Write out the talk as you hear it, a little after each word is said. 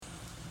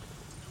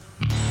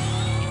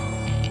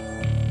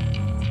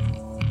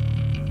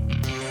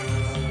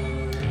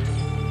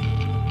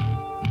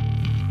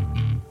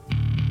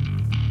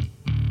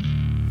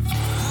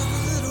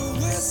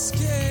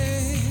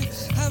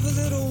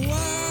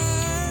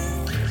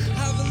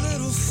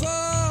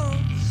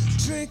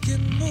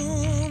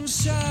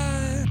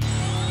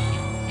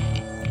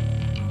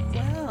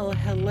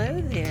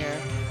Hello there.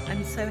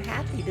 I'm so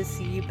happy to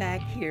see you back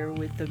here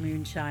with the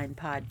Moonshine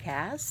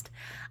Podcast.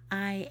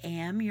 I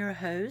am your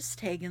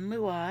host, Hagen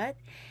Luat,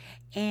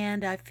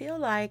 and I feel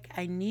like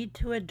I need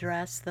to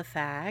address the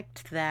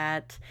fact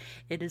that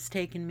it has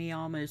taken me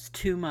almost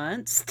 2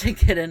 months to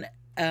get an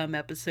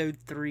episode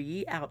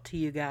 3 out to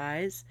you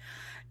guys.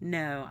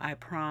 No, I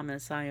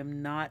promise I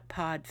am not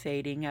pod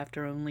fading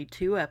after only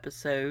 2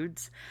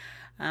 episodes.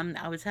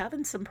 I was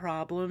having some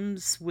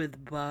problems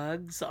with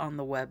bugs on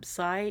the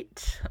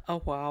website a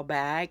while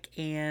back,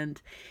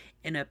 and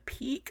in a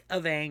peak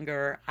of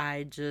anger,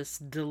 I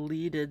just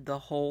deleted the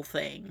whole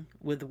thing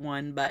with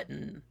one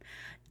button.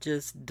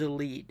 Just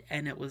delete,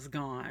 and it was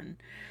gone.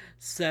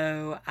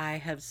 So I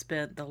have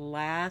spent the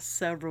last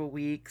several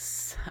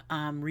weeks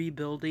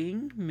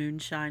rebuilding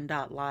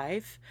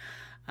Moonshine.life.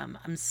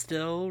 I'm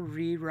still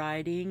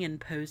rewriting and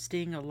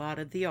posting a lot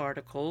of the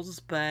articles,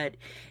 but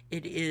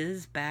it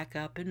is back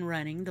up and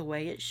running the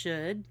way it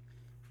should.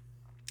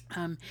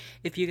 Um,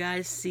 if you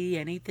guys see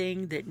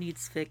anything that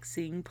needs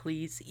fixing,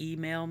 please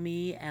email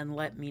me and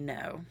let me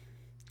know.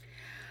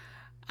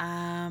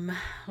 Um,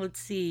 let's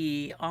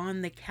see.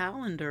 On the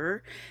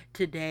calendar,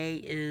 today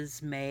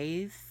is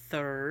May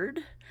 3rd.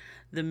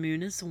 The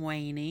moon is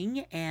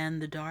waning,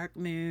 and the dark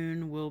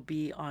moon will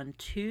be on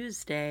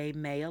Tuesday,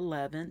 May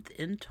 11th,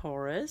 in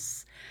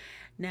Taurus.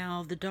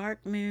 Now, the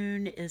dark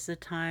moon is a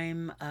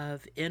time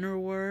of inner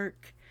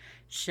work,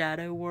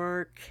 shadow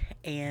work,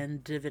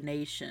 and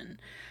divination.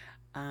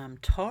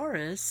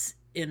 Taurus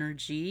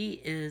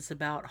energy is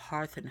about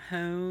hearth and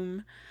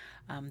home,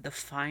 the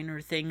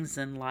finer things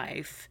in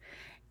life,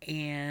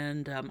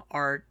 and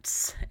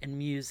arts and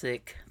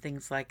music,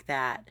 things like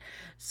that.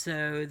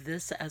 So,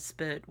 this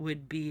aspect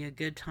would be a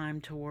good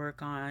time to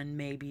work on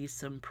maybe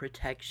some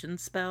protection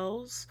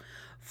spells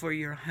for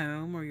your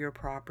home or your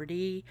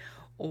property,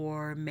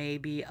 or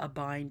maybe a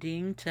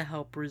binding to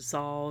help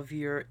resolve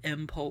your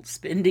impulse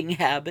spending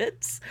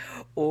habits,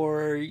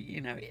 or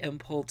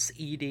impulse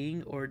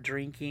eating or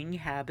drinking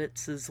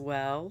habits as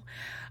well.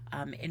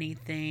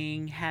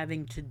 Anything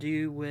having to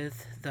do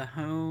with the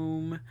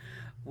home,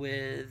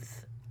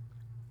 with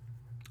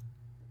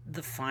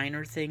the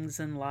finer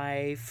things in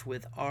life,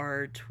 with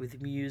art,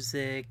 with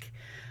music,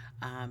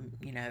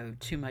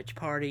 too much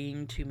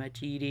partying, too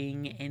much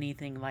eating,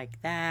 anything like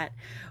that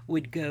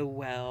would go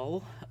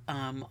well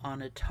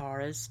on a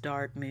Taurus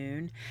dark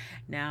moon.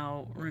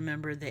 Now,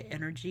 remember, the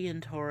energy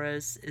in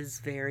Taurus is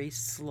very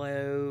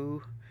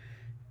slow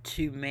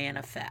to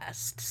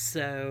manifest,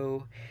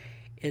 so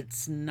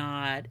it's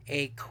not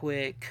a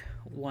quick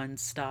one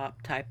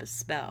stop type of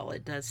spell.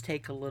 It does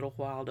take a little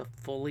while to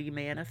fully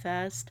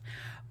manifest,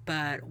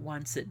 but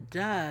once it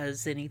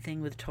does,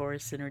 anything with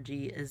Taurus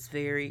energy is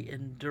very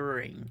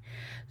enduring.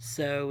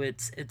 So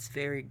it's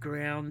very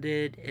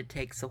grounded. It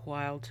takes a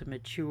while to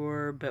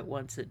mature, but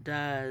once it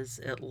does,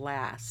 it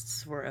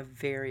lasts for a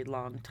very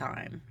long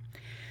time.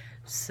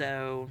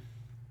 So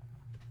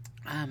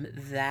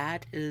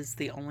that is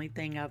the only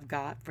thing I've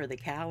got for the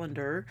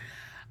calendar.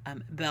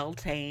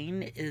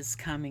 Beltane is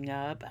coming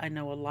up. I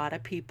know a lot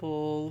of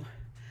people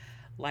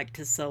like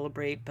to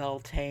celebrate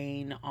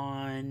Beltane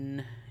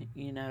on,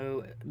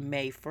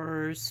 May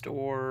 1st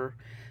or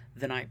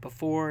the night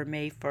before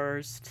May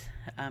 1st,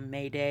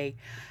 May Day.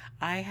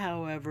 I,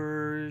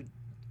 however,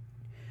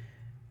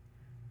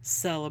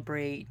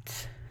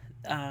 celebrate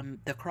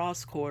the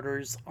cross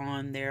quarters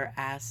on their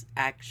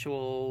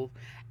actual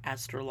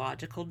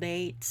astrological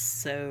dates.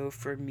 So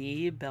for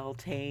me,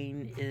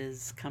 Beltane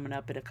is coming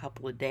up in a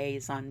couple of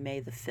days on May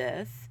the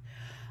 5th.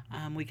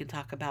 We can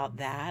talk about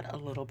that a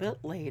little bit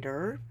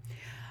later.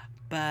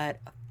 But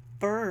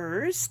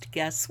first,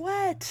 guess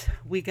what?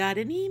 We got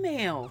an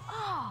email.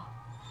 Oh,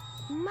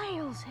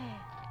 mail's here.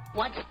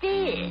 What's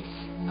this?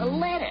 A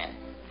letter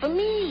for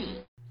me.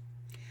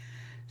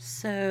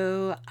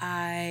 So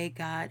I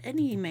got an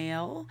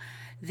email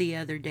the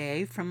other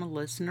day from a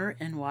listener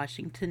in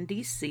Washington,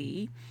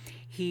 D.C.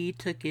 He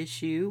took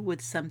issue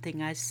with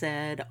something I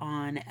said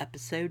on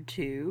episode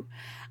 2.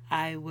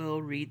 I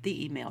will read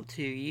the email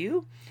to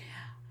you.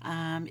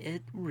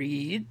 It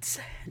reads,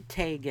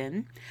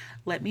 Tegan,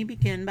 let me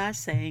begin by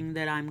saying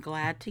that I'm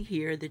glad to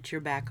hear that you're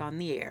back on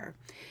the air.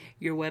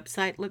 Your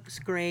website looks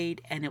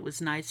great, and it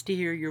was nice to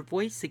hear your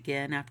voice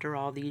again after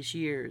all these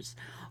years.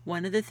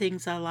 One of the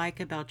things I like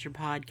about your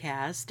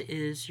podcast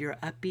is your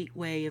upbeat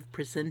way of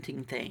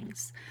presenting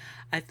things.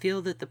 I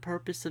feel that the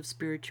purpose of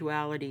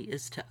spirituality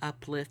is to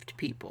uplift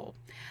people.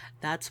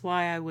 That's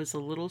why I was a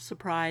little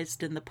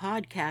surprised in the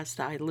podcast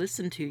I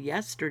listened to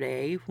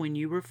yesterday when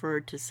you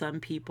referred to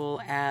some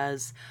people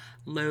as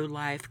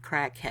low-life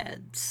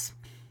crackheads.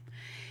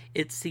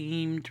 It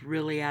seemed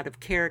really out of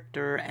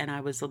character, and I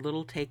was a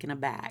little taken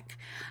aback.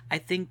 I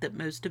think that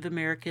most of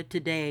America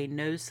today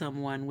knows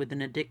someone with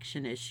an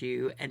addiction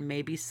issue and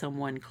maybe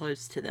someone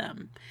close to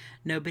them.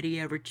 Nobody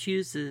ever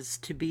chooses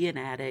to be an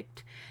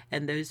addict,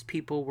 and those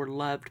people were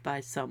loved by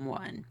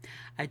someone.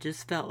 I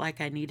just felt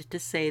like I needed to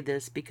say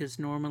this because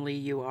normally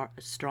you are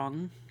a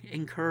strong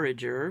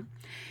encourager,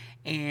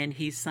 and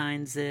he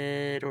signs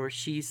it or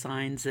she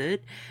signs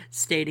it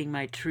stating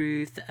my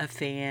truth, a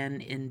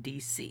fan in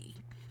DC.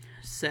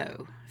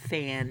 So,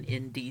 fan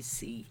in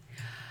DC.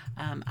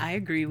 I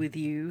agree with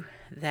you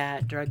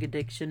that drug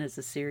addiction is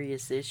a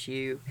serious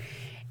issue,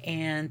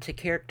 and to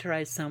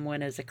characterize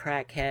someone as a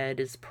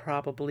crackhead is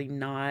probably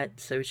not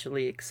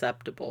socially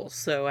acceptable.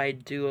 So I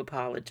do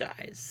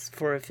apologize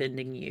for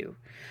offending you.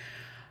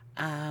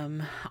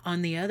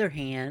 On the other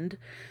hand,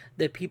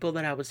 the people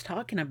that I was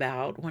talking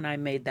about when I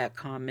made that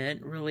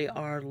comment really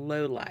are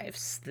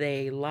lowlifes.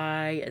 They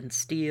lie and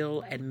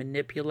steal and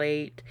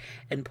manipulate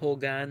and pull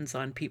guns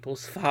on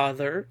people's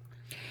father.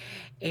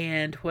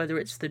 And whether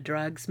it's the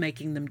drugs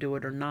making them do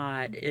it or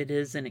not, it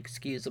is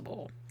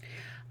inexcusable.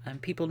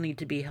 People need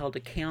to be held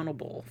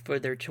accountable for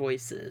their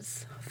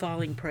choices.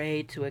 Falling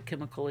prey to a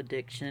chemical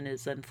addiction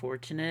is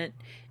unfortunate.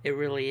 It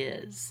really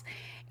is.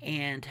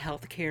 And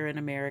healthcare in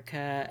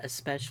America,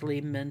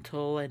 especially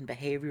mental and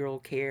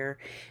behavioral care,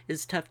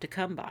 is tough to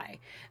come by,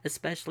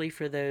 especially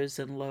for those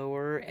in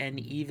lower and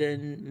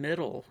even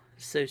middle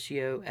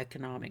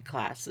socioeconomic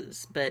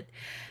classes. But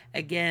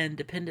again,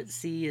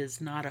 dependency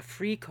is not a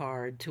free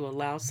card to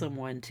allow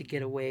someone to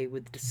get away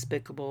with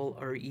despicable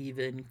or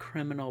even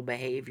criminal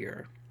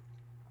behavior.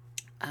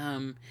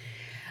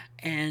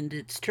 And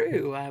it's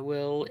true, I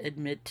will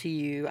admit to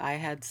you, I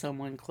had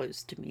someone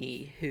close to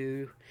me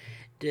who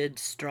did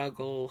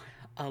struggle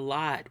a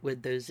lot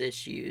with those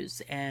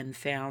issues and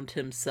found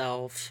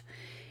himself,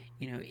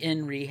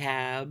 in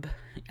rehab.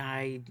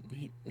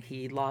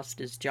 He lost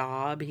his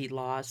job, he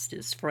lost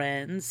his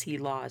friends, he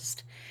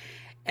lost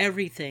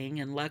everything,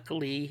 and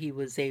luckily he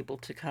was able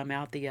to come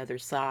out the other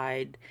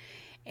side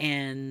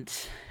and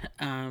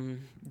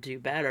do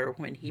better.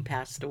 When he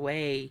passed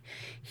away,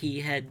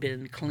 he had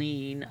been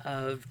clean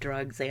of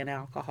drugs and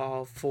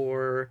alcohol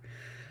for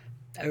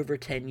over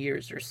 10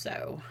 years or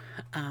so.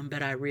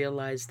 But I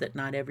realized that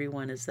not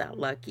everyone is that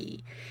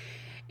lucky.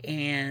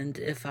 And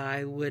if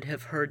I would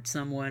have heard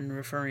someone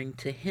referring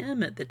to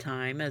him at the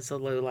time as a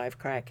low-life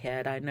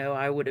crackhead, I know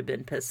I would have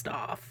been pissed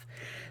off.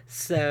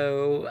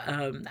 So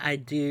I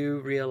do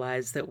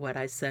realize that what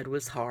I said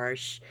was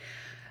harsh,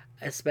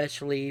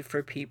 especially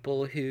for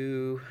people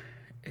who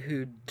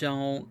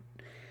don't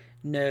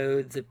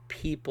know the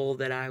people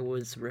that I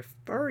was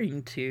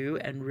referring to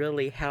and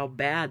really how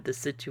bad the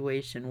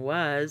situation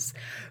was.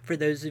 For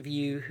those of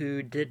you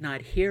who did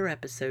not hear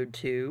episode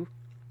 2,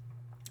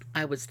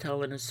 I was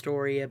telling a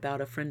story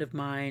about a friend of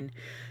mine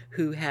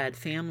who had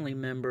family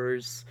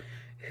members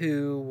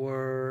who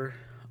were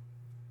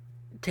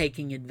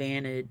taking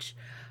advantage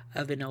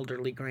of an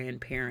elderly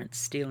grandparent,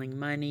 stealing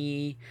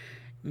money,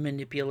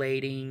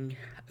 manipulating,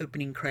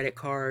 opening credit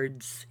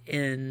cards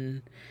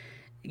in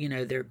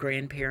their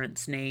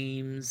grandparents'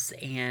 names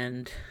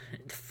and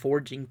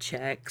forging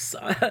checks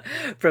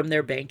from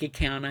their bank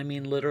account. I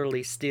mean,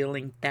 literally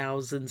stealing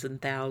thousands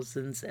and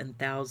thousands and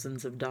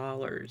thousands of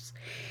dollars.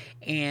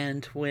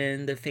 And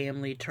when the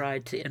family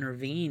tried to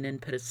intervene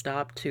and put a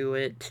stop to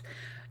it,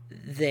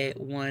 that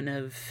one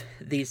of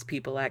these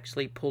people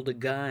actually pulled a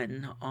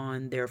gun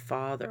on their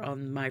father,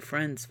 on my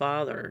friend's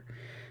father,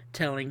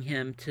 telling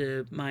him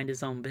to mind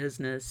his own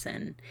business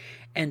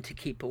and to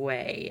keep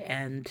away.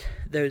 And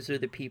those are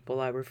the people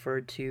I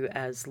referred to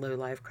as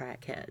low-life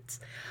crackheads.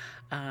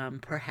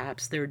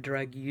 Perhaps their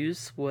drug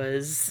use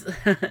was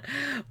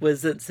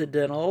was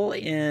incidental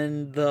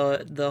in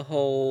the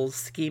whole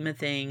scheme of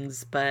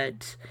things,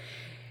 but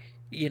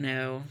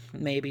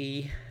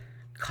maybe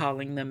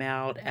calling them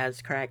out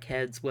as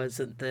crackheads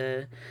wasn't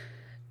the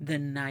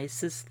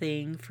nicest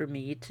thing for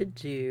me to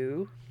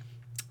do.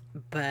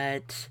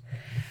 But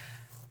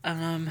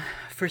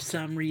for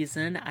some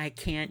reason, I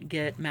can't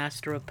get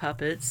Master of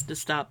Puppets to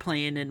stop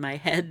playing in my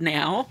head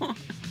now.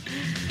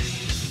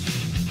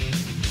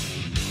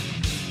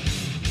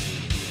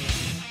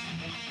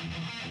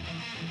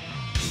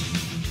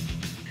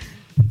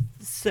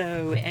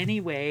 So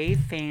anyway,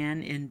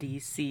 fan in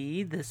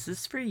DC, this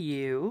is for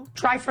you.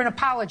 Try for an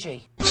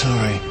apology.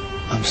 Sorry.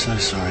 I'm so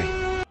sorry.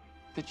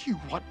 That you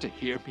want to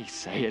hear me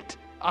say it,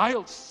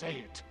 I'll say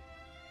it.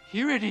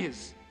 Here it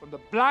is, from the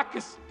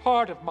blackest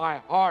part of my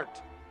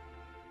heart.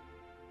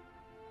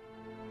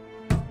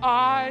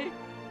 I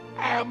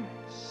am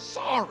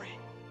sorry.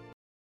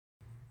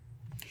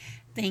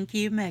 Thank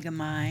you,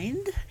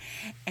 Megamind.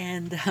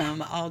 And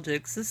all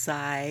jokes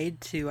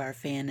aside, to our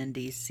fan in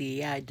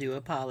DC, I do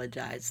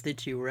apologize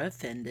that you were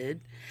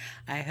offended.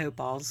 I hope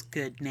all's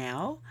good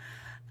now.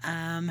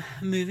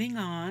 Moving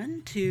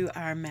on to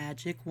our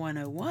Magic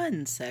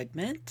 101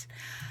 segment.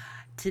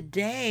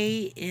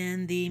 Today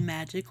in the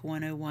Magic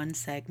 101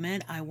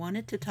 segment, I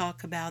wanted to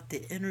talk about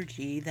the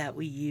energy that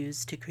we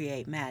use to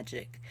create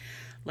magic.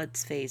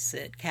 Let's face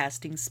it,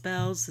 casting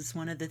spells is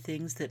one of the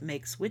things that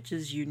makes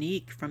witches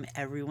unique from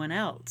everyone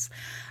else.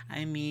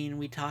 I mean,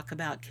 we talk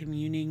about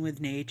communing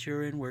with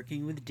nature and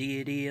working with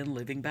deity and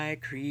living by a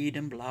creed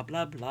and blah,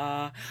 blah,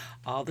 blah,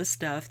 all the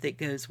stuff that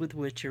goes with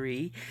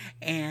witchery,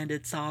 and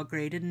it's all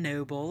great and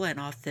noble and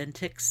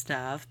authentic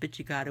stuff, but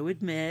you got to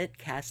admit,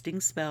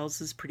 casting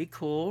spells is pretty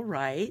cool,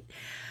 right?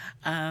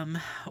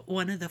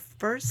 One of the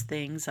first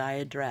things I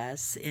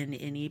address in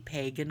any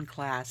pagan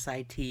class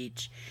I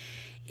teach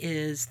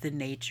is the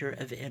nature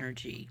of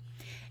energy.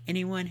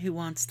 Anyone who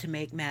wants to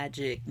make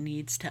magic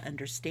needs to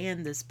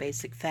understand this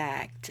basic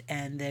fact,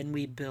 and then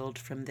we build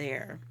from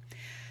there.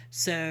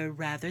 So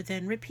rather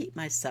than repeat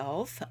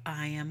myself,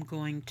 I am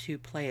going to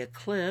play a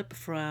clip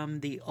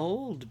from the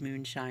old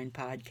Moonshine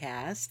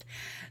podcast.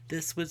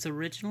 This was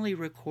originally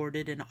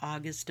recorded in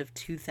August of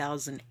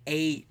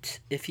 2008,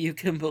 if you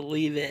can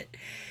believe it.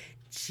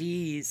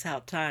 Geez, how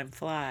time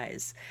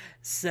flies.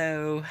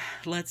 So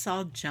let's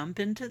all jump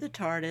into the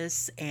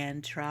TARDIS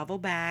and travel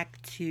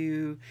back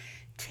to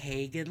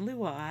Tegan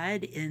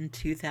Luad in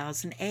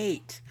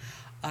 2008.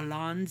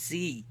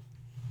 Allons-y.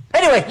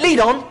 Anyway,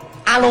 lead on.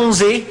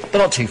 Allons-y, but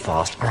not too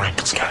fast. All right,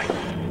 let's go.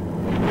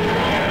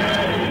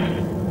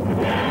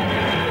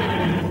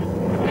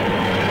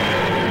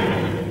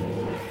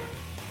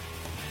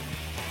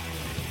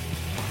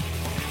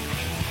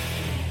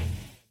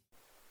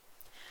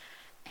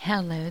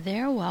 Hello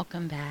there,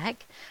 welcome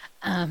back.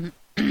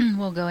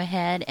 We'll go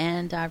ahead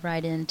and dive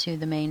right into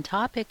the main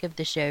topic of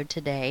the show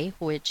today,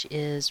 which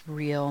is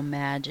real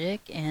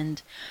magic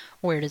and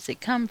where does it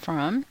come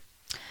from.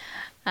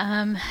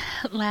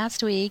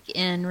 Last week,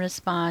 in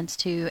response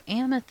to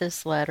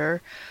Amethyst's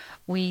letter,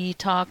 we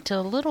talked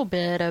a little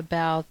bit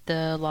about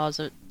the laws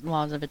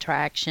of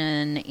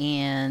attraction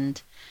and,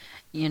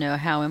 you know,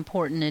 how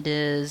important it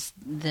is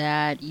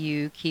that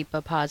you keep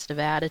a positive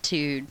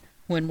attitude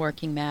when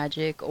working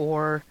magic,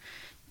 or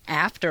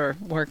after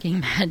working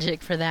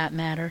magic for that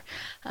matter.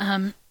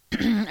 I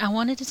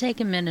wanted to take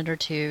a minute or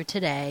two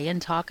today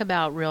and talk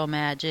about real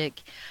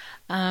magic.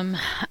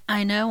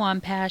 I know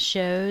on past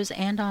shows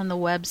and on the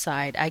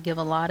website I give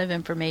a lot of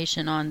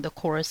information on the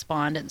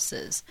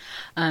correspondences,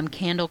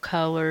 candle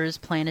colors,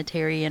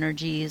 planetary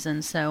energies,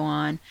 and so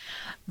on.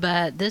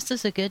 But this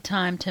is a good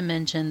time to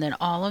mention that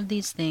all of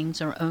these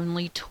things are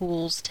only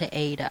tools to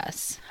aid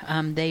us.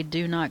 They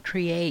do not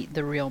create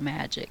the real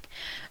magic.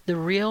 The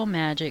real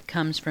magic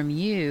comes from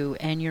you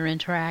and your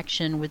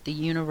interaction with the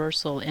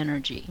universal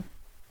energy.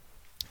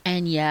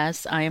 And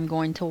yes, I am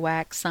going to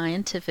wax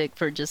scientific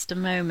for just a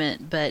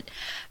moment, but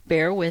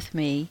bear with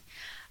me.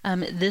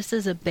 This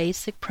is a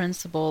basic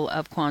principle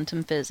of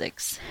quantum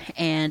physics,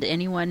 and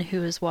anyone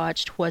who has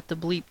watched What the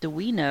Bleep Do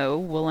We Know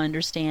will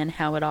understand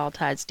how it all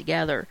ties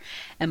together.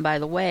 And by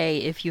the way,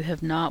 if you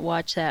have not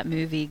watched that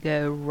movie,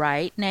 go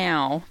right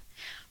now,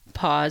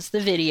 pause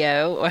the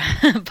video,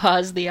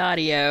 pause the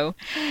audio,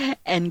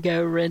 and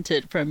go rent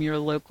it from your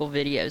local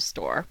video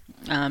store.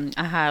 I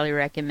highly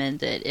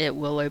recommend it. It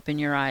will open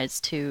your eyes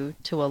to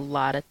a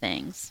lot of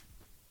things.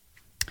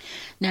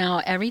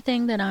 Now,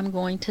 everything that I'm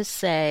going to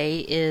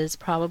say is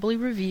probably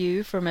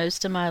review for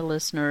most of my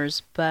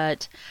listeners,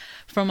 but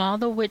from all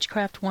the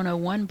Witchcraft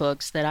 101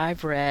 books that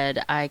I've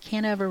read, I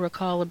can't ever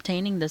recall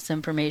obtaining this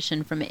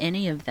information from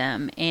any of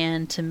them,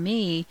 and to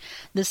me,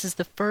 this is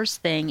the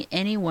first thing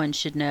anyone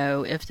should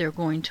know if they're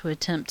going to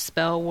attempt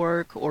spell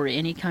work or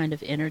any kind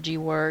of energy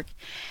work.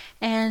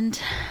 And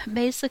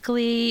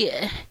basically,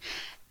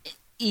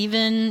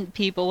 even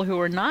people who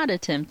are not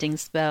attempting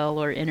spell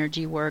or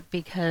energy work,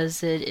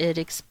 because it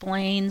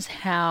explains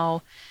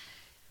how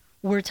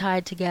we're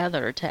tied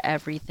together to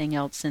everything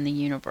else in the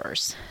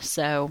universe.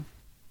 So,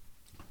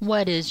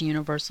 what is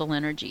universal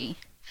energy?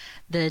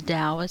 The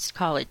Taoists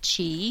call it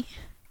Qi,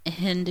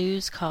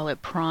 Hindus call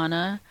it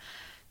Prana,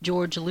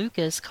 George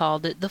Lucas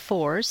called it the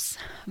Force,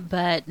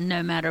 but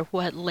no matter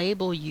what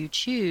label you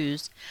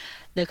choose,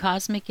 the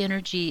cosmic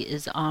energy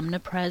is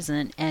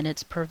omnipresent and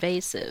it's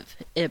pervasive.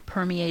 It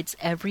permeates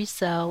every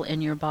cell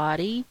in your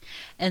body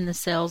and the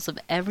cells of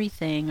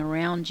everything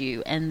around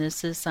you, and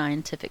this is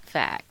scientific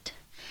fact.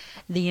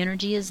 The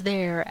energy is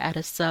there at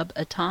a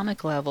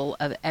subatomic level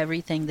of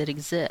everything that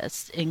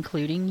exists,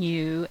 including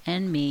you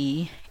and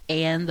me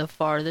and the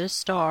farthest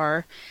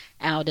star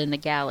out in the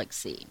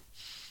galaxy.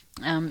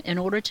 In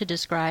order to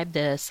describe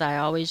this, I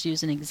always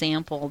use an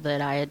example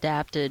that I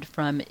adapted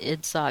from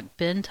Itzhak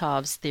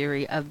Bentov's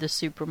theory of the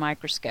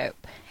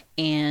supermicroscope,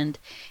 and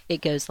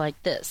it goes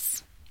like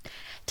this.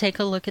 Take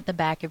a look at the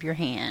back of your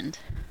hand.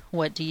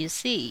 What do you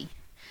see?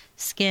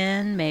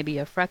 Skin, maybe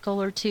a freckle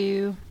or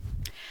two.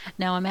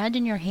 Now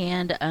imagine your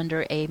hand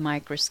under a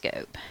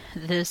microscope.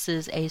 This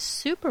is a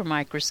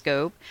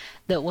supermicroscope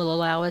that will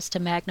allow us to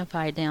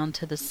magnify down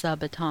to the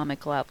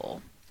subatomic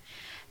level.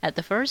 At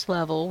the first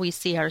level, we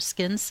see our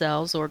skin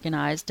cells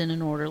organized in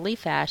an orderly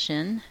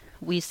fashion.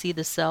 We see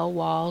the cell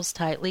walls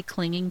tightly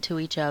clinging to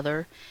each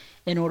other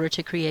in order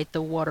to create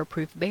the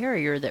waterproof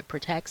barrier that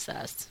protects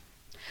us.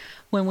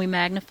 When we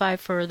magnify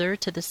further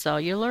to the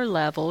cellular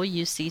level,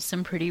 you see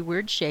some pretty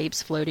weird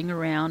shapes floating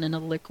around in a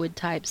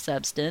liquid-type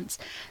substance.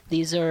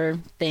 These are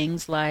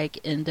things like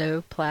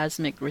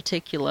endoplasmic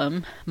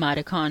reticulum,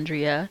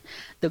 mitochondria,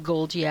 the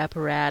Golgi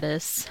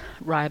apparatus,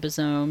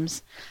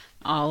 ribosomes,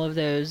 all of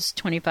those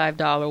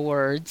 $25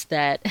 words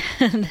that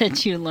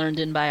that you learned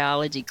in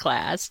biology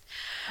class.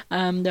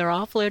 They're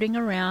all floating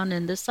around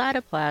in the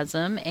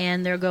cytoplasm,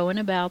 and they're going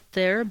about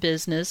their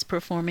business,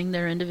 performing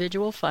their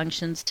individual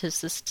functions to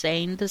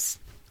sustain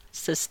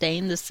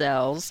the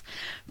cells,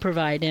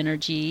 provide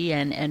energy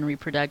and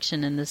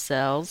reproduction in the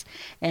cells,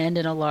 and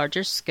in a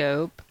larger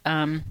scope,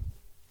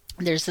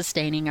 they're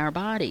sustaining our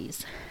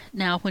bodies.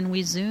 Now, when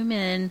we zoom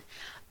in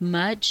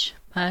much,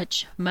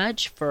 much,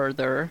 much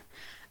further,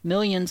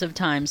 millions of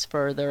times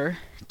further,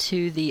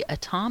 to the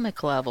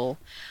atomic level,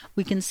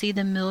 we can see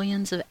the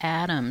millions of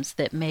atoms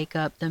that make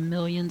up the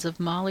millions of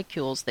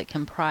molecules that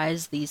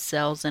comprise these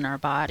cells in our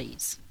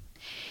bodies.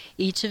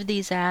 Each of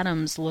these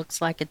atoms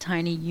looks like a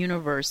tiny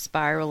universe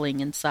spiraling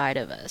inside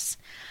of us,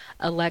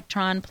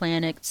 electron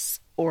planets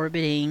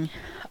orbiting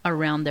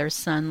around their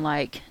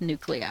sun-like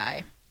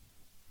nuclei.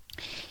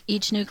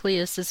 Each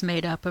nucleus is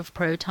made up of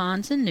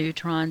protons and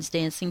neutrons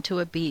dancing to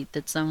a beat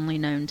that's only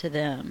known to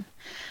them.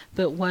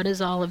 But what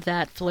is all of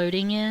that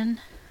floating in?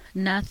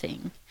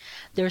 Nothing.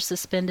 They're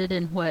suspended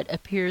in what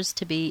appears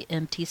to be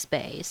empty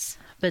space,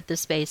 but the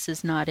space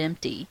is not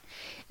empty.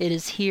 It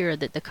is here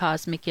that the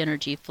cosmic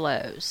energy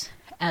flows,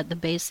 at the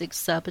basic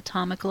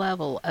subatomic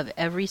level of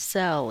every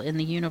cell in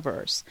the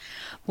universe,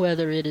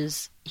 whether it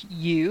is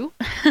you,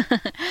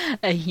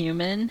 a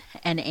human,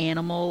 an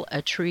animal,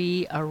 a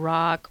tree, a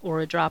rock, or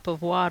a drop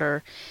of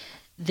water.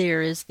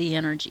 There is the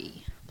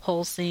energy,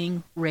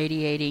 pulsing,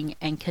 radiating,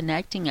 and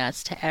connecting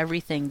us to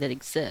everything that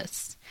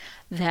exists.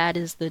 That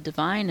is the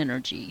divine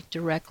energy,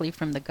 directly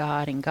from the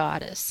God and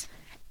Goddess.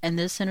 And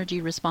this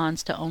energy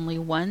responds to only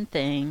one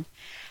thing,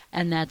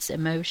 and that's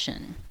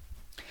emotion.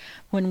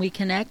 When we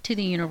connect to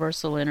the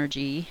universal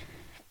energy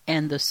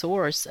and the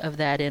source of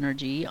that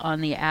energy on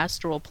the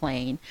astral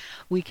plane,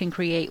 we can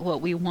create what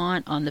we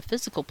want on the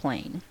physical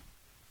plane.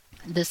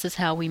 This is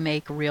how we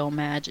make real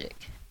magic.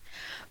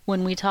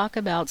 When we talk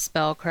about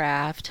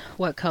spellcraft,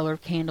 what color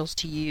candles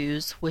to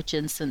use, which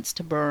incense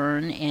to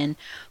burn, and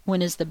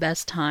when is the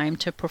best time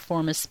to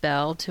perform a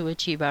spell to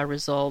achieve our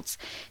results,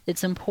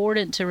 it's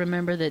important to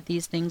remember that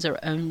these things are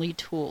only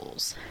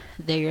tools.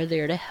 They are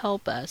there to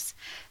help us.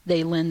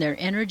 They lend their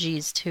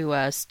energies to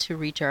us to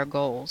reach our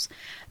goals.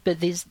 But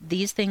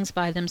these things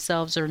by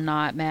themselves are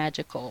not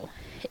magical.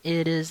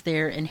 It is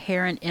their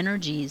inherent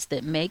energies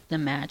that make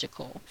them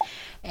magical.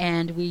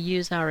 And we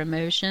use our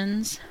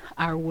emotions,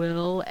 our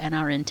will, and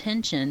our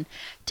intention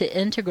to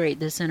integrate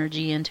this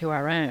energy into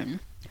our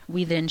own.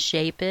 We then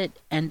shape it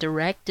and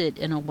direct it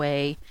in a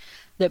way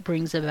that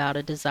brings about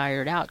a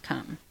desired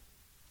outcome.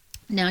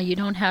 Now, you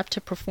don't have to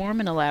perform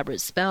an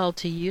elaborate spell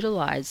to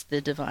utilize the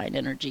divine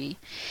energy.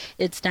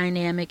 It's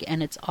dynamic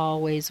and it's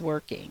always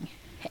working.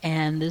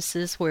 And this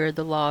is where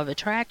the law of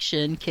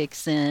attraction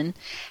kicks in,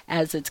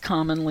 as it's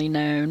commonly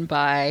known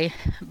by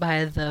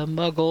the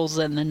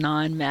muggles and the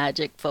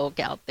non-magic folk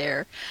out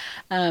there.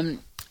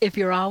 If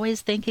you're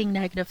always thinking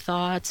negative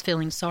thoughts,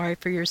 feeling sorry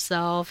for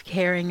yourself,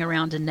 carrying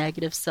around a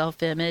negative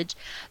self-image,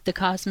 the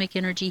cosmic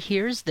energy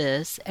hears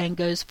this and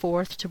goes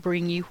forth to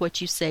bring you what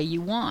you say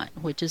you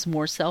want, which is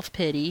more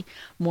self-pity,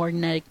 more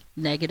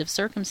negative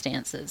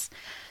circumstances.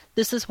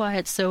 This is why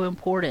it's so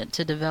important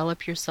to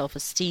develop your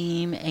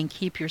self-esteem and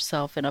keep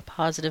yourself in a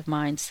positive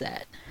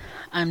mindset.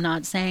 I'm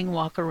not saying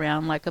walk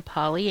around like a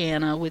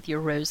Pollyanna with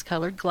your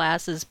rose-colored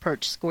glasses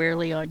perched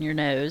squarely on your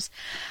nose.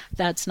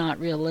 That's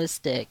not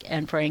realistic,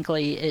 and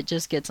frankly, it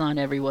just gets on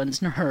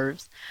everyone's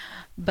nerves.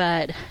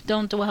 But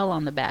don't dwell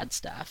on the bad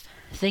stuff.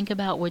 Think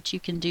about what you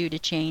can do to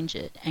change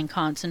it and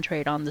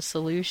concentrate on the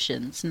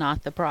solutions,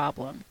 not the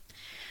problem.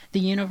 The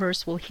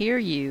universe will hear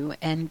you,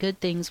 and good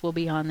things will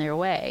be on their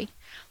way.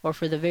 Or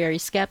for the very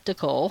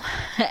skeptical,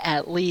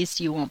 at least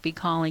you won't be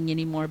calling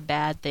any more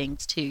bad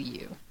things to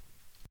you.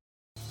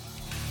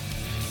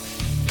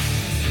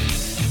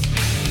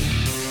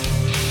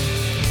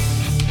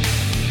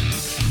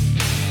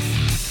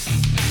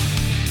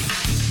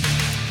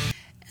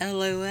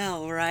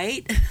 LOL,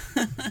 right?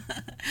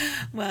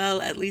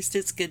 Well, at least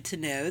it's good to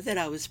know that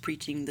I was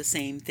preaching the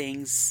same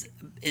things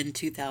in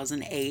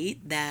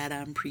 2008 that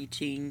I'm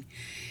preaching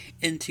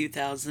in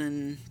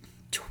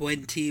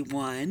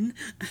 2021.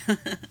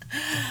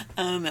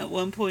 At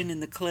one point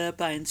in the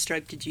clip, I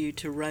instructed you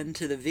to run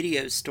to the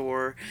video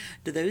store.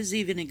 Do those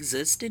even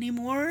exist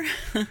anymore?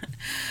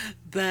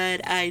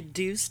 But I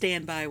do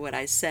stand by what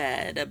I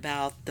said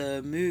about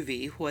the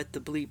movie, What the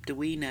Bleep Do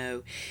We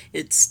Know?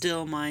 It's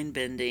still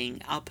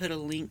mind-bending. I'll put a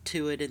link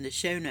to it in the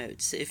show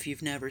notes if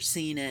you've never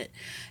seen it.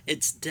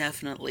 It's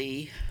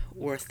definitely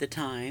worth the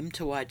time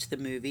to watch the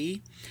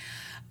movie.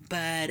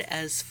 But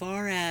as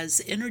far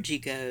as energy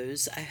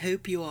goes, I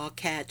hope you all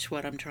catch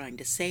what I'm trying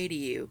to say to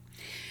you.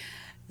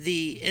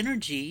 The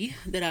energy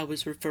that I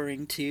was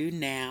referring to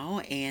now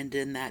and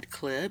in that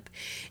clip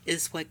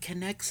is what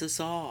connects us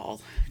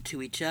all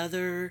to each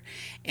other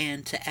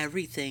and to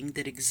everything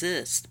that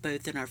exists,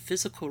 both in our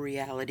physical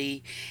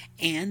reality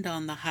and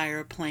on the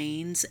higher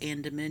planes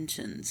and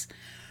dimensions.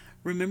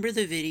 Remember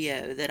the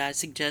video that I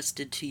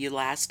suggested to you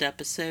last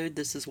episode,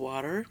 This is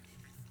Water?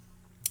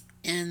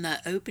 In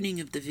the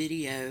opening of the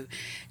video,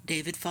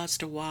 David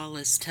Foster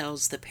Wallace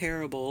tells the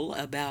parable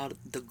about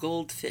the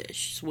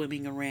goldfish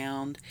swimming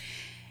around,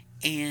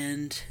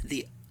 and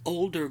the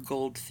older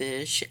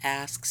goldfish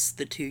asks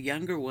the two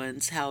younger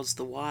ones, "How's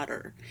the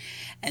water?"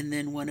 And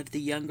then one of the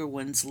younger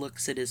ones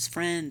looks at his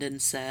friend and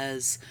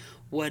says,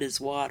 "What is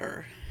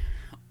water?"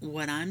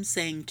 What I'm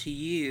saying to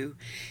you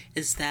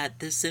is that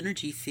this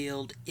energy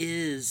field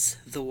is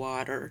the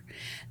water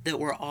that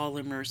we're all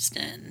immersed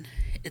in.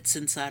 It's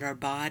inside our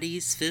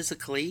bodies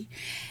physically,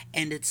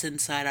 and it's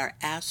inside our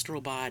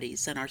astral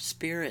bodies and our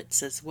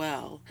spirits as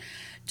well.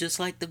 Just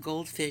like the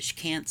goldfish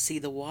can't see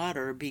the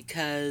water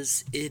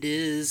because it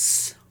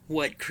is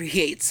what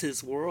creates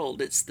his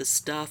world. It's the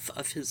stuff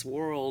of his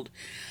world.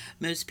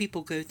 Most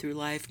people go through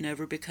life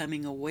never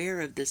becoming aware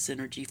of this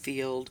energy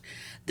field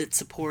that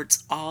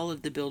supports all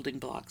of the building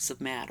blocks of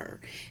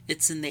matter.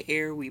 It's in the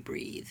air we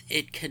breathe.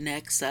 It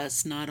connects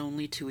us not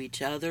only to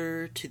each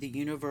other, to the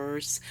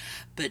universe,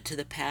 but to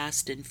the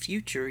past and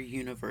future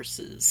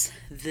universes.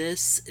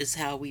 This is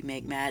how we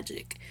make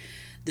magic.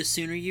 The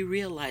sooner you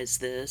realize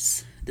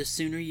this, the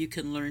sooner you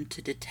can learn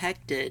to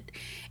detect it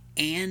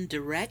and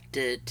direct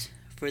it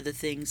for the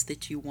things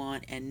that you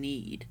want and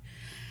need.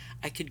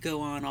 I could go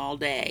on all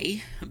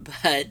day,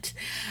 but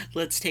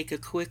let's take a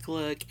quick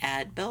look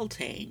at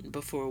Beltane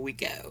before we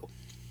go.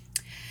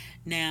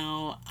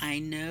 Now, I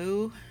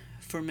know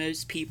for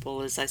most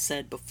people, as I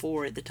said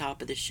before at the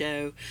top of the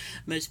show,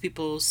 most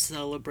people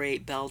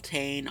celebrate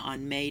Beltane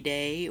on May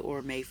Day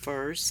or May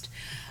 1st,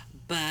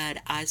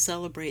 but I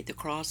celebrate the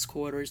cross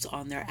quarters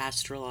on their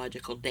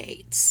astrological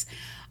dates.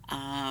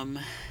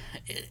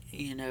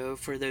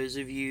 For those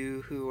of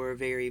you who are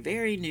very,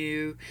 very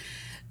new,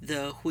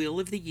 the Wheel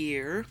of the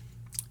Year,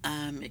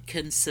 it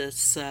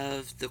consists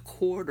of the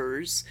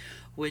quarters,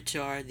 which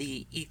are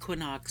the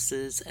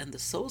equinoxes and the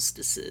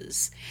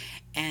solstices,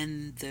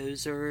 and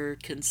those are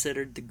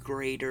considered the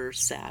greater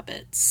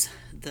Sabbats.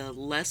 The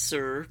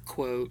lesser,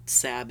 quote,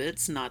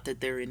 Sabbats, not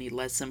that they're any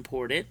less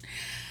important,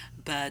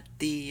 but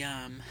the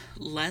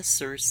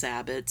lesser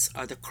Sabbats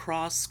are the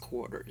cross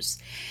quarters,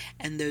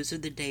 and those are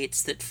the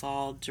dates that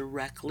fall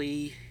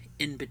directly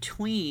in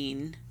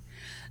between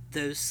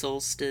those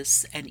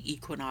solstice and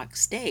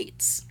equinox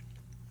dates.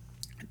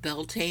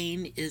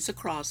 Beltane is a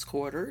cross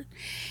quarter,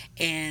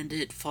 and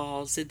it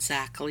falls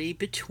exactly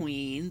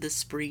between the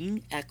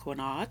spring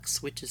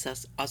equinox, which is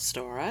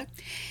Ostara,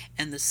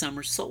 and the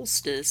summer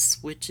solstice,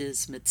 which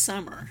is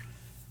midsummer.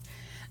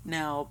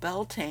 Now,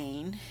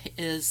 Beltane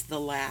is the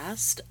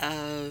last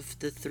of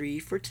the 3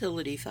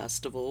 fertility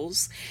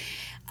festivals.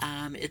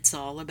 It's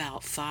all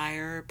about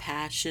fire,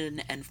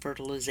 passion, and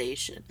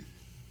fertilization.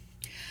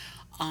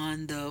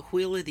 On the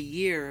Wheel of the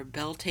Year,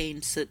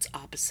 Beltane sits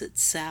opposite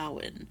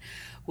Samhain,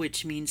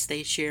 which means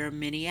they share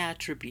many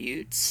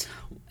attributes,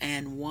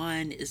 and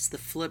one is the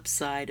flip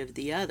side of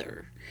the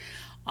other.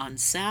 On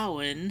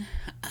Samhain,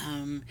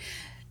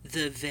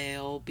 the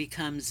veil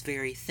becomes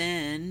very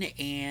thin,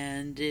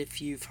 and if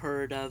you've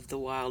heard of the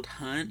Wild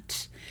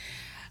Hunt,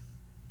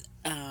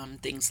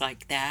 things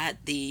like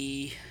that,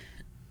 the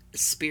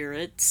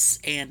spirits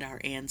and our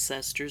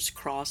ancestors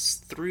cross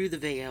through the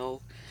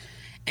veil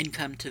and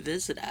come to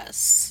visit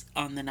us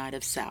on the night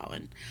of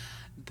Samhain.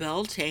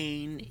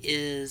 Beltane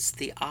is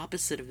the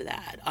opposite of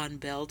that. On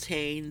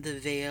Beltane, the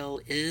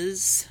veil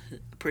is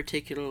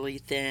particularly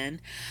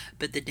thin,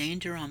 but the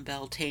danger on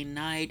Beltane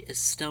night is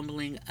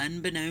stumbling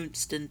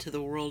unbeknownst into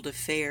the world of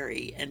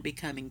fairy and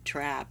becoming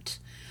trapped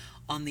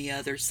on the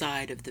other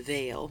side of the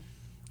veil.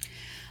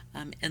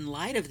 In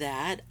light of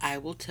that, I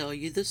will tell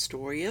you the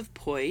story of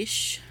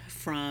Poish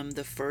from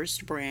the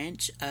first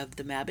branch of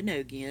the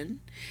Mabinogion.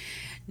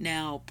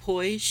 Now,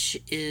 Poish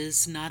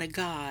is not a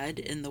god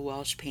in the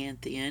Welsh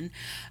pantheon,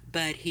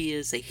 but he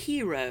is a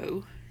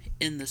hero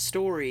in the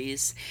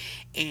stories,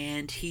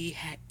 and he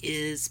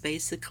is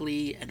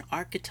basically an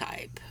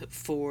archetype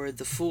for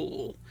the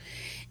fool,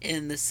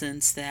 in the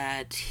sense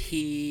that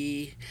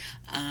he,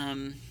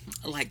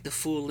 like the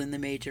fool in the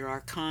major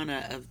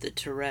arcana of the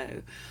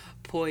tarot,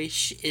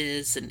 Poish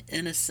is an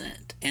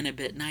innocent and a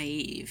bit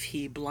naive.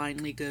 He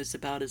blindly goes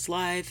about his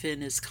life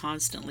and is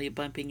constantly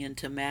bumping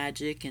into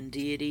magic and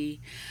deity.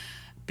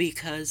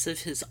 Because of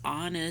his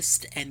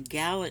honest and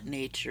gallant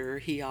nature,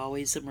 he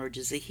always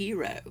emerges a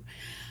hero.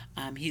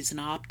 He's an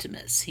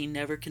optimist. He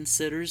never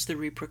considers the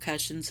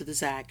repercussions of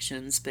his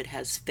actions, but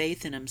has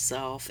faith in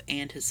himself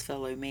and his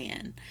fellow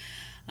man.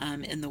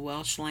 In the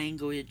Welsh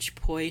language,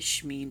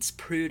 Poish means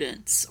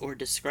prudence or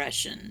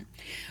discretion,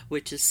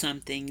 which is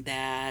something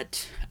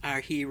that our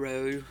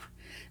hero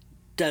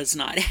does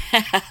not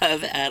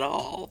have at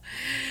all.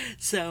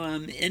 So,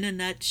 in a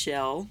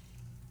nutshell,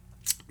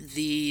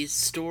 the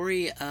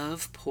story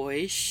of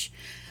Poish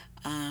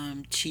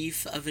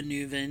Chief of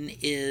Anuvan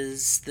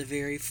is the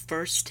very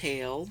first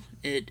tale.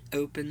 It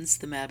opens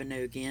the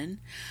Mabinogion.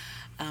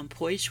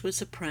 Poish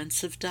was a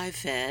prince of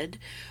Dyfed,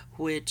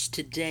 which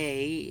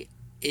today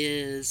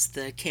is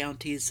the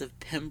counties of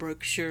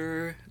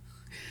Pembrokeshire,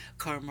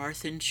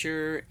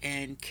 Carmarthenshire,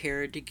 and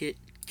Ceredigion.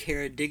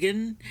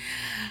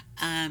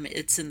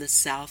 It's in the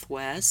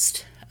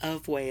southwest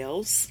of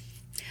Wales.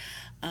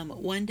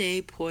 One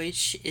day,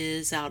 Poish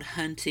is out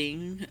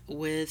hunting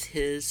with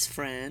his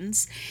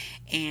friends,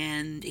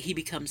 and he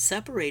becomes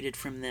separated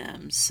from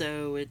them.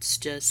 So it's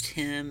just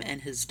him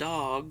and his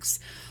dogs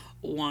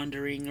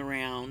wandering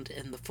around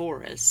in the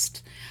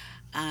forest.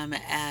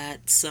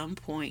 At some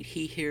point,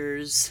 he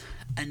hears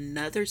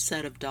another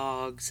set of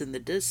dogs in the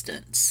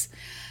distance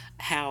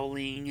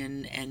howling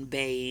and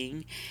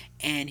baying,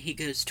 and he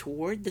goes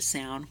toward the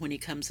sound when he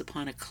comes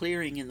upon a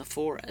clearing in the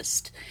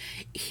forest.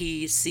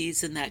 He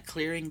sees in that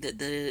clearing that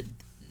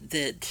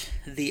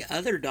the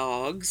other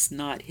dogs,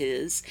 not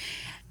his,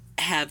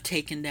 have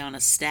taken down a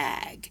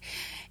stag.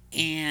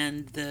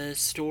 And the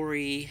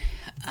story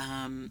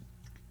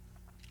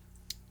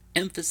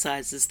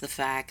emphasizes the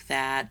fact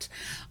that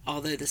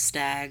although the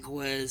stag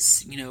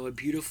was, a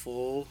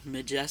beautiful,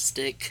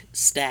 majestic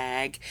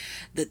stag,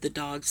 that the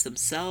dogs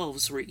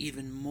themselves were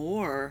even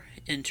more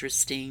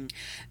interesting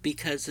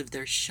because of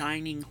their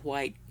shining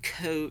white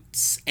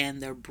coats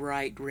and their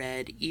bright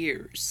red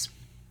ears.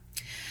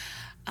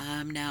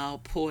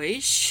 Now,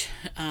 Poish,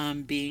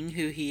 being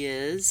who he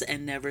is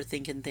and never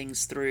thinking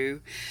things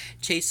through,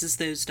 chases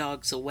those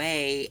dogs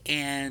away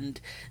and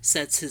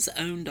sets his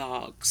own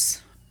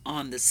dogs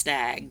on the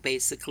stag,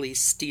 basically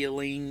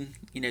stealing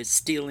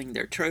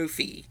their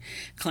trophy,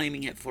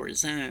 claiming it for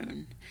his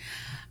own.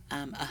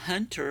 A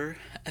hunter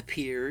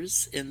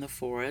appears in the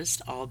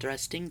forest, all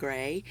dressed in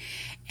gray,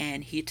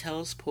 and he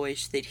tells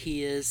Poish that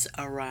he is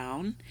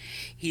Arawn.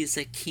 He's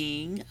a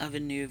king of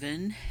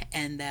Anuvan,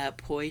 and that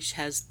Poish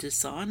has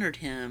dishonored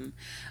him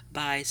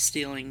by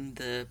stealing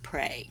the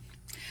prey.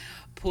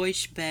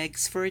 Poish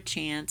begs for a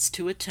chance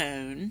to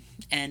atone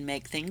and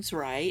make things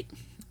right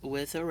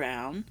with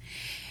Arawn.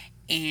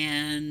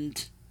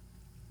 And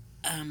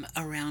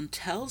Arawn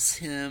tells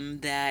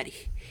him that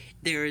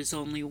there is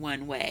only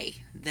one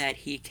way that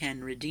he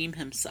can redeem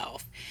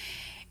himself.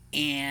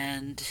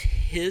 And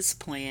his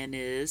plan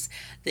is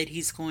that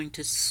he's going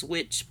to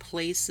switch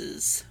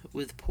places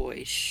with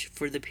Poish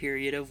for the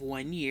period of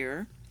 1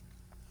 year.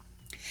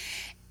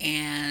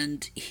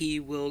 And he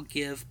will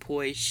give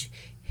Poish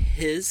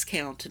his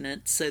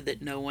countenance so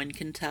that no one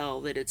can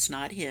tell that it's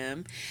not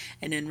him,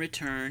 and in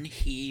return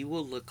he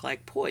will look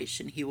like Poish,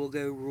 and he will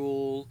go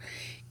rule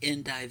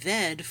in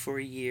Dyfed for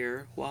a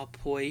year while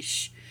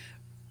Poish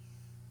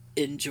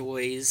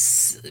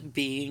enjoys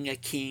being a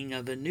king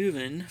of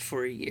Anuvan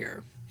for a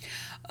year.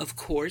 Of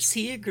course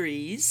he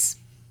agrees,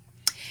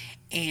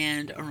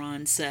 and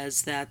Arawn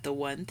says that the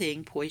one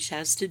thing Poish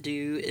has to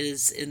do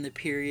is, in the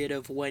period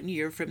of 1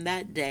 year from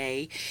that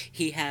day,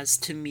 he has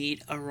to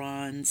meet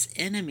Arawn's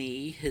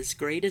enemy, his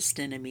greatest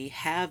enemy,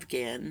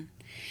 Havgan,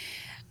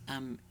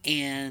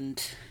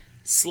 and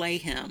slay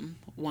him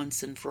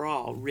once and for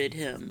all, rid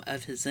him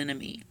of his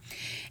enemy.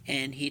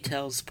 And he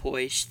tells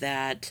Poish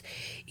that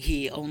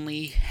he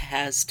only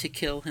has to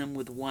kill him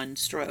with one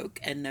stroke,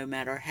 and no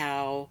matter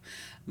how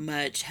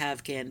much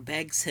Havgan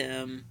begs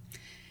him,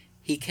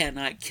 he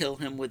cannot kill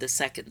him with a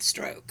second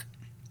stroke.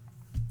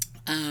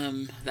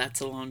 That's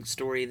a long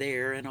story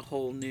there and a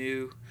whole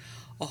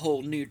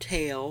new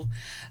tale.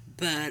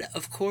 But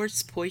of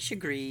course, Poish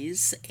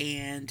agrees,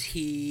 and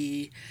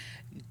he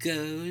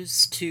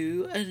goes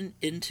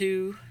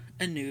into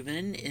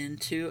Anuvan,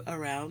 into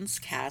Arawn's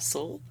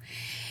castle,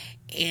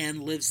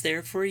 and lives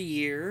there for a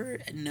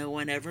year. No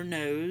one ever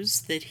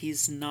knows that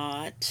he's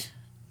not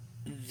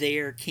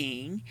their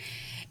king.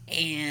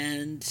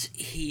 And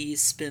he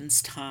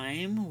spends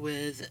time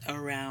with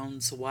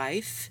Arawn's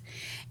wife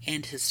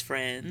and his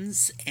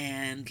friends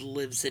and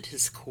lives at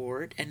his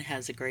court and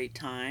has a great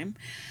time.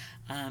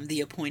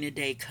 The appointed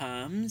day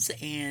comes,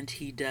 and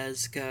he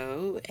does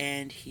go,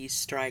 and he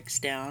strikes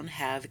down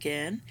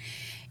Havgan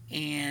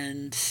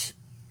and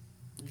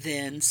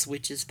then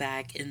switches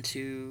back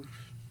into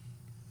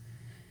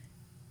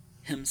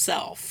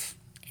himself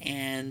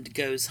and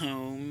goes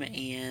home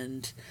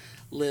and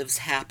lives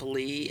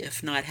happily,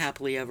 if not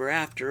happily ever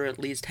after, at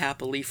least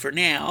happily for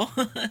now,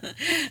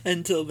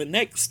 until the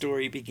next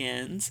story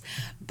begins.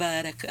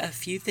 But a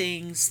few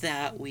things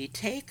that we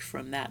take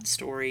from that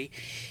story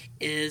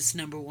is,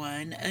 number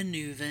one,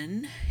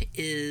 Anuvan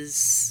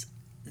is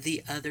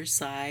the other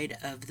side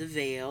of the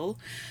veil.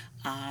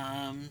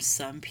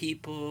 Some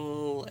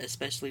people,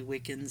 especially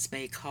Wiccans,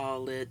 may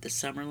call it the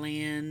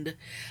Summerland,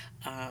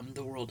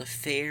 the world of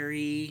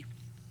fairy.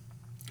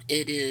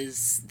 It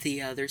is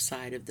the other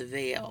side of the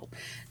veil,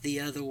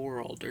 the other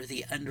world, or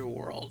the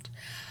underworld.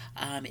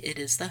 It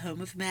is the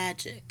home of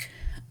magic.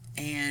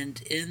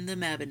 And in the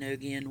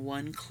Mabinogion,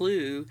 one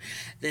clue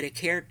that a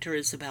character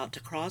is about to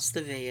cross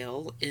the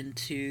veil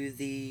into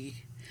the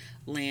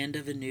land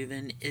of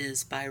Anuvan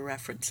is by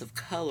reference of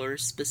color,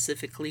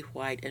 specifically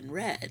white and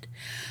red.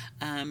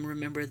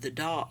 Remember, the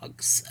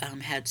dogs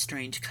had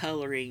strange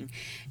coloring,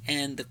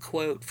 and the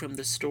quote from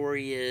the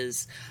story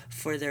is,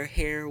 "For their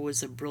hair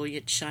was a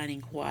brilliant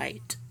shining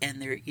white, and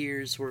their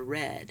ears were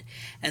red,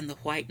 and the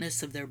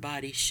whiteness of their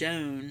body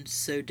shone,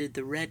 so did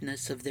the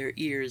redness of their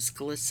ears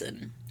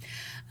glisten."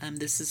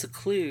 This is a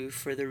clue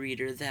for the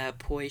reader that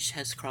Poish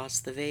has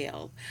crossed the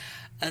veil.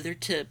 Other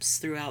tips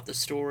throughout the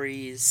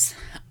stories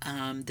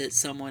that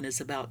someone is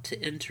about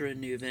to enter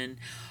Anuvan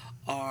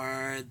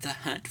are the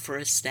hunt for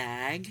a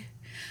stag,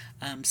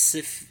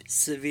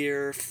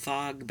 severe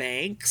fog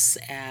banks,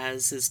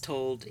 as is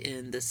told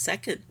in the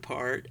second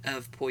part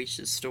of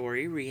Poish's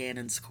story,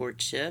 Rhiannon's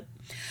courtship.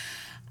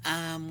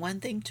 One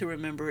thing to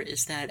remember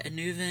is that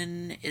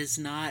Anuvan is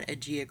not a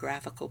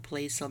geographical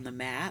place on the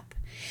map.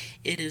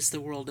 It is the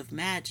world of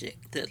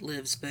magic that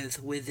lives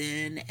both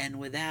within and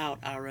without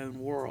our own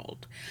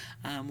world.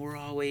 We're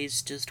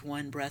always just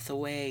one breath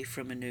away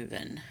from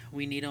Anuvan.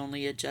 We need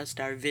only adjust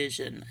our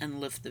vision and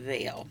lift the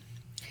veil.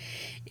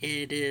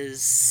 It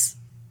is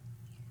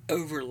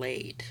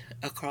overlaid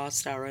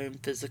across our own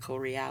physical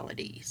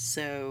reality,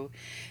 so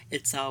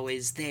it's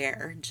always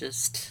there,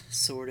 just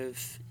sort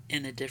of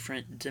in a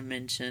different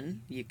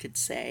dimension, you could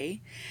say.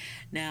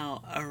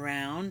 Now,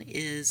 Araun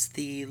is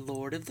the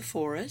Lord of the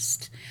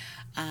Forest.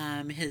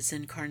 His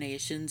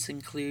incarnations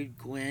include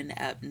Gwyn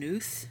ap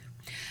Nuth.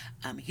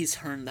 He's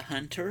Herne the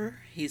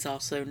Hunter. He's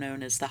also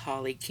known as the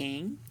Holly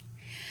King.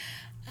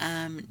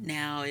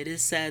 Now, it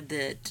is said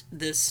that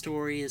this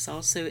story is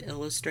also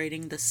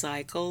illustrating the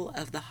cycle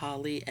of the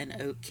Holly and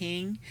Oak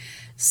King,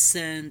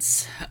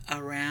 since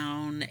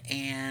Araun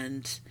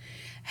and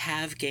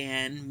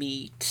Havgan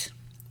meet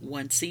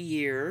once a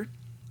year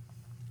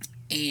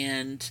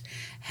and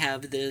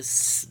have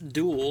this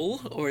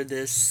duel or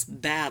this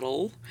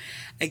battle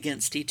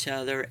against each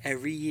other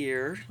every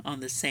year on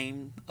the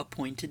same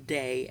appointed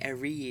day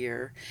every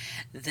year,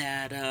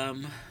 that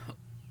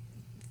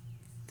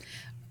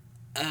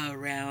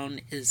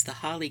Araun is the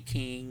Holly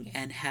King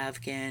and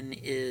Havgan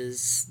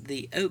is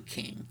the Oak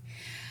King.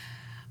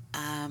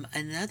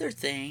 Another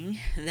thing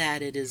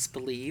that it is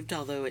believed,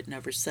 although it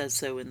never says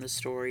so in the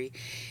story,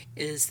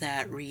 is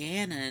that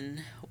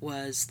Rhiannon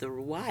was the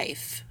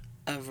wife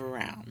of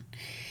Araun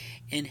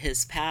in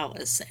his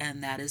palace,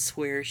 and that is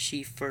where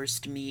she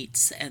first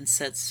meets and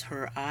sets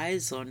her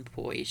eyes on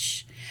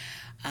Poish.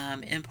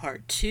 In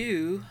part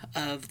 2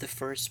 of the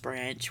first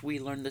branch, we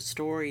learn the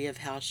story of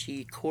how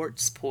she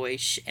courts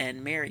Poish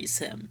and marries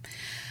him.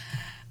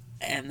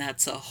 And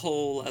that's a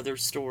whole other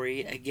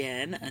story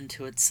again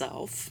unto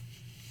itself.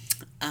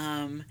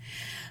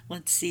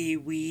 Let's see,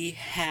 we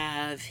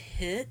have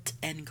hit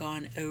and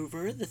gone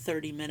over the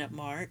 30-minute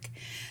mark,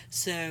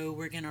 so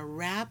we're going to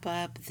wrap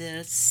up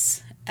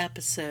this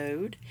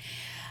episode.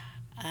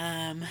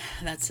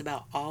 That's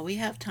about all we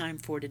have time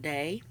for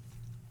today.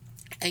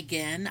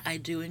 Again, I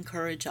do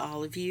encourage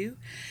all of you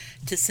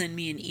to send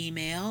me an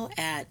email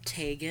at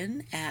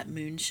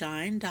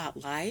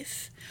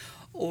tegan@moonshine.life,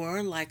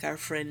 or like our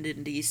friend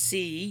in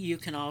DC, you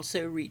can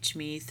also reach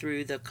me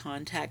through the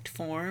contact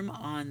form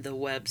on the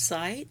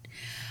website.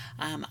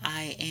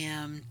 I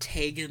am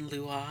Tegan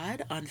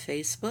Luad on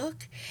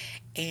Facebook,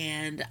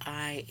 and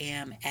I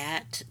am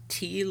at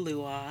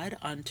tluad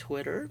on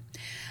Twitter.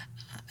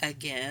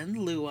 Again,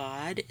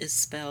 Luad is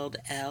spelled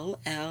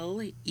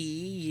L-L-E-U-A-D.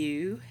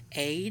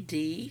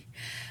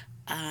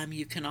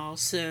 You can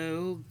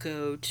also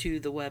go to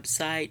the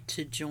website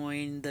to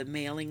join the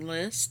mailing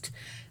list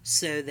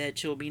so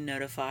that you'll be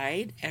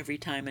notified every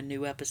time a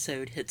new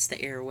episode hits the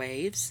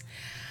airwaves.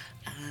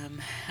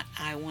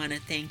 I want to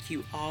thank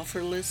you all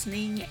for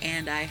listening,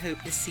 and I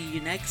hope to see you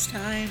next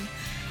time.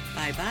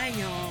 Bye-bye,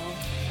 y'all.